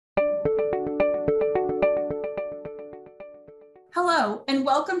Hello, and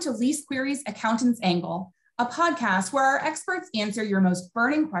welcome to Lease Queries Accountant's Angle, a podcast where our experts answer your most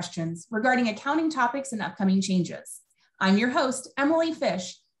burning questions regarding accounting topics and upcoming changes. I'm your host, Emily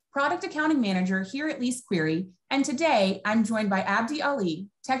Fish, Product Accounting Manager here at Lease Query, and today I'm joined by Abdi Ali,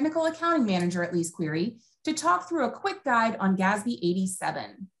 Technical Accounting Manager at Lease Query, to talk through a quick guide on GASB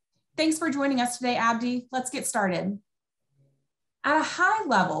 87. Thanks for joining us today, Abdi. Let's get started. At a high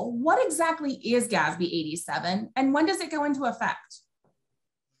level, what exactly is GASB 87 and when does it go into effect?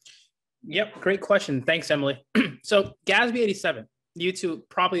 Yep, great question. Thanks, Emily. So GASB 87, new to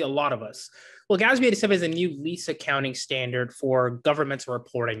probably a lot of us. Well, GASB 87 is a new lease accounting standard for governmental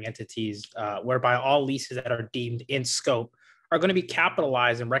reporting entities, whereby all leases that are deemed in scope are going to be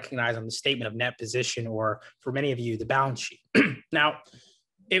capitalized and recognized on the statement of net position, or for many of you, the balance sheet. Now,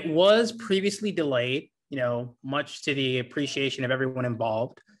 it was previously delayed, much to the appreciation of everyone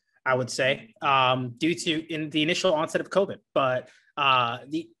involved, I would say, due to in the initial onset of COVID. But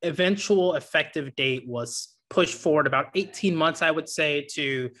the eventual effective date was pushed forward about 18 months, I would say,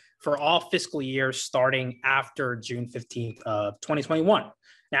 for all fiscal years starting after June 15th of 2021.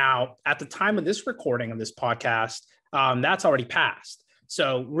 Now, at the time of this recording of this podcast, that's already passed.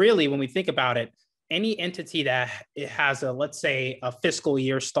 So really, when we think about it, any entity that it has let's say a fiscal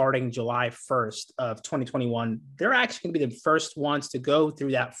year starting July 1st of 2021, they're actually going to be the first ones to go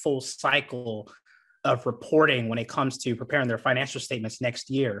through that full cycle of reporting when it comes to preparing their financial statements next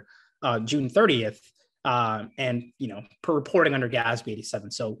year, June 30th, and per reporting under GASB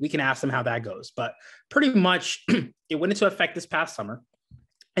 87. So we can ask them how that goes. But pretty much it went into effect this past summer.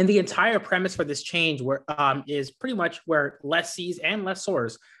 And the entire premise for this change is pretty much where lessees and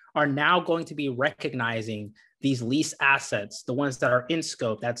lessors are now going to be recognizing these lease assets, the ones that are in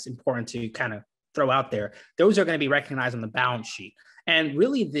scope. That's important to kind of throw out there. Those are going to be recognized on the balance sheet. And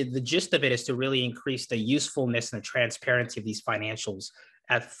really the gist of it is to really increase the usefulness and the transparency of these financials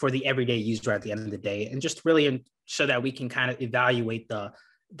for the everyday user at the end of the day, and just really so that we can kind of evaluate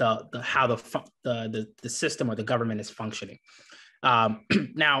how the system or the government is functioning.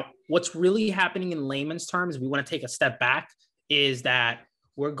 Now, what's really happening in layman's terms, we want to take a step back, is that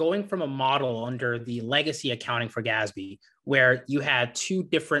we're going from a model under the legacy accounting for GASB, where you had two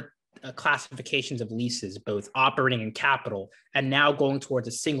different classifications of leases, both operating and capital, and now going towards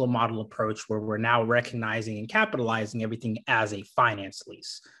a single model approach where we're now recognizing and capitalizing everything as a finance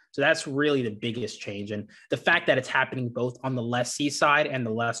lease. So that's really the biggest change. And the fact that it's happening both on the lessee side and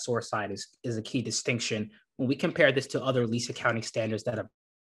the lessor side is a key distinction when we compare this to other lease accounting standards that have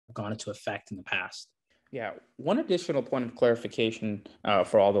gone into effect in the past. Yeah, one additional point of clarification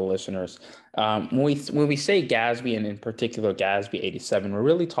for all the listeners. When we say GASB, and in particular GASB 87, we're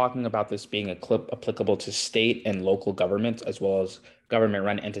really talking about this being applicable to state and local governments, as well as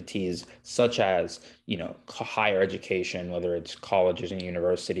government-run entities such as, higher education, whether it's colleges and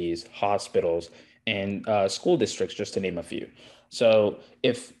universities, hospitals, and school districts, just to name a few. So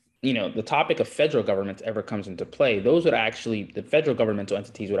if the topic of federal government ever comes into play, the federal governmental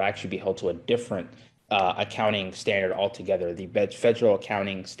entities would actually be held to a different accounting standard altogether, the Federal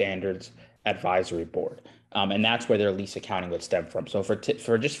Accounting Standards Advisory Board. And that's where their lease accounting would stem from. So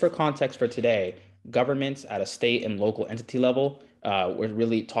for context for today, governments at a state and local entity level, we're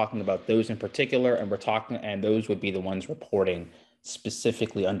really talking about those in particular, and those would be the ones reporting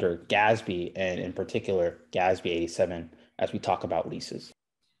specifically under GASB, and in particular GASB 87, as we talk about leases.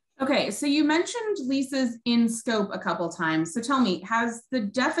 Okay, so you mentioned leases in scope a couple times. So tell me, has the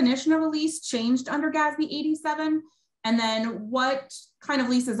definition of a lease changed under GASB 87? And then what kind of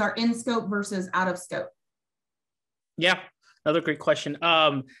leases are in scope versus out of scope? Yeah, another great question.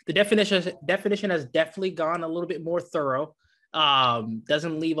 The definition has definitely gone a little bit more thorough.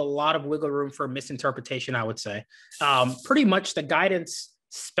 Doesn't leave a lot of wiggle room for misinterpretation, I would say. Pretty much the guidance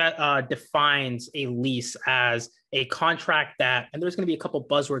defines a lease as a contract that, and there's going to be a couple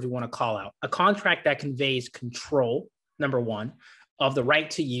buzzwords we want to call out, a contract that conveys control, number one, of the right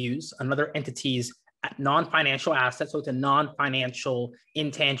to use another entity's non-financial asset. So it's a non-financial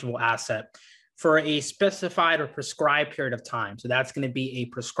intangible asset for a specified or prescribed period of time. So that's going to be a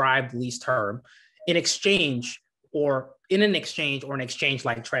prescribed lease term in exchange or in an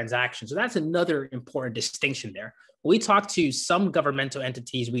exchange-like transaction. So that's another important distinction there. When we talk to some governmental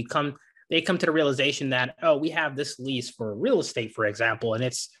entities, they come to the realization that, we have this lease for real estate, for example, and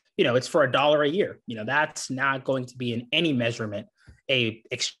it's for $1 a year. That's not going to be in any measurement a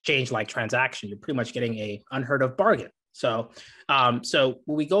exchange-like transaction. You're pretty much getting a unheard of bargain. So when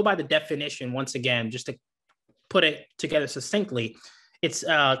we go by the definition, once again, just to put it together succinctly, it's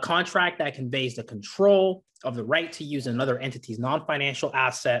a contract that conveys the control of the right to use another entity's non-financial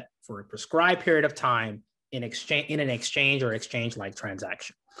asset for a prescribed period of time in an exchange or exchange-like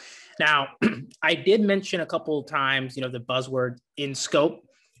transaction. Now, I did mention a couple of times, the buzzword in scope.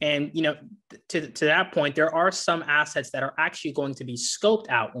 And, to that point, there are some assets that are actually going to be scoped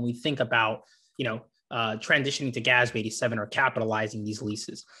out when we think about, transitioning to GASB 87 or capitalizing these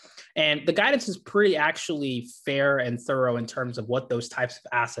leases. And the guidance is pretty actually fair and thorough in terms of what those types of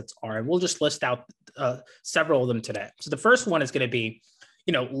assets are. And we'll just list out several of them today. So the first one is going to be,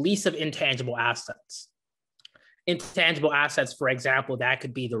 lease of intangible assets. Intangible assets, for example, that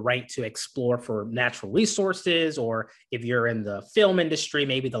could be the right to explore for natural resources, or if you're in the film industry,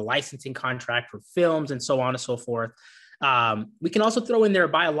 maybe the licensing contract for films and so on and so forth. We can also throw in there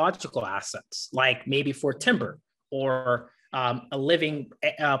biological assets, like maybe for timber or a living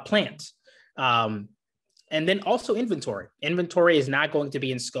plant. And then also inventory. Inventory is not going to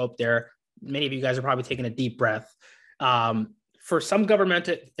be in scope there. Many of you guys are probably taking a deep breath. For some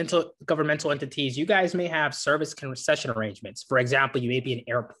governmental entities, you guys may have service concession arrangements. For example, you may be an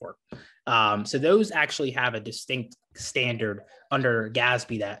airport. So those actually have a distinct standard under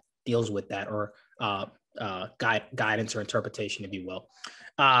GASB that deals with that, or guidance or interpretation, if you will.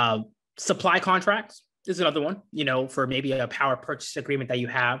 Supply contracts is another one, for maybe a power purchase agreement that you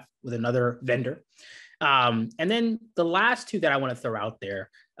have with another vendor. And then the last two that I want to throw out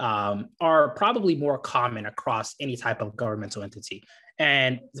there are probably more common across any type of governmental entity.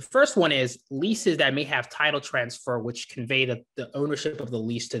 And the first one is leases that may have title transfer, which convey the ownership of the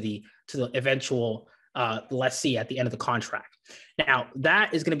lease to the eventual lessee at the end of the contract. Now,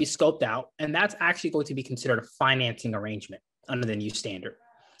 that is going to be scoped out, and that's actually going to be considered a financing arrangement under the new standard.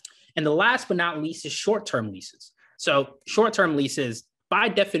 And the last but not least is short-term leases. So short-term leases, by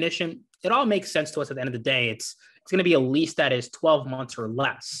definition, it all makes sense to us at the end of the day. It's going to be a lease that is 12 months or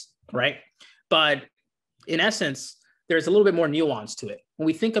less, right? But in essence, there's a little bit more nuance to it. When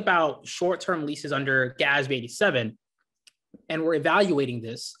we think about short-term leases under GASB 87, and we're evaluating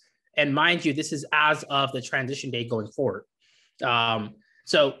this, and mind you, this is as of the transition date going forward.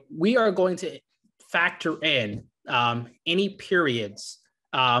 So we are going to factor in any periods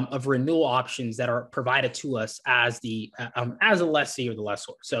of renewal options that are provided to us as a lessee or the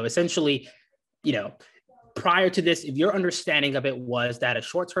lessor. So essentially, prior to this, if your understanding of it was that a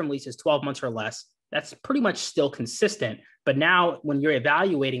short-term lease is 12 months or less, that's pretty much still consistent. But now when you're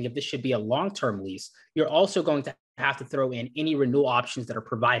evaluating if this should be a long-term lease, you're also going to have to throw in any renewal options that are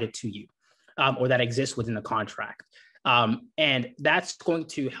provided to you or that exist within the contract. And that's going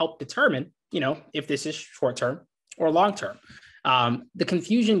to help determine, if this is short-term or long-term. The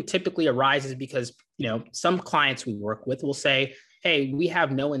confusion typically arises because, some clients we work with will say, hey, we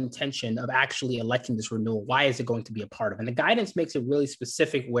have no intention of actually electing this renewal. Why is it going to be a part of? And the guidance makes it really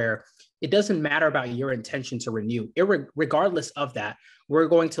specific where it doesn't matter about your intention to renew. Regardless of that, we're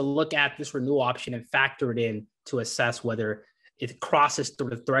going to look at this renewal option and factor it in to assess whether it crosses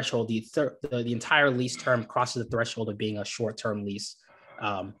the threshold, the entire lease term crosses the threshold of being a short-term lease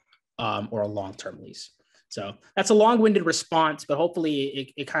or a long-term lease. So that's a long-winded response, but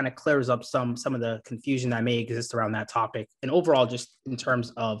hopefully it kind of clears up some of the confusion that may exist around that topic, and overall just in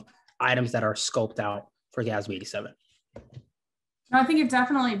terms of items that are scoped out for GASB 87. I think it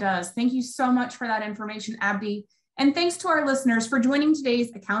definitely does. Thank you so much for that information, Abdi. And thanks to our listeners for joining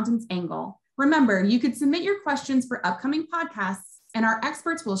today's Accountant's Angle. Remember, you could submit your questions for upcoming podcasts, and our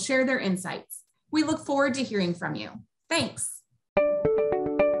experts will share their insights. We look forward to hearing from you. Thanks.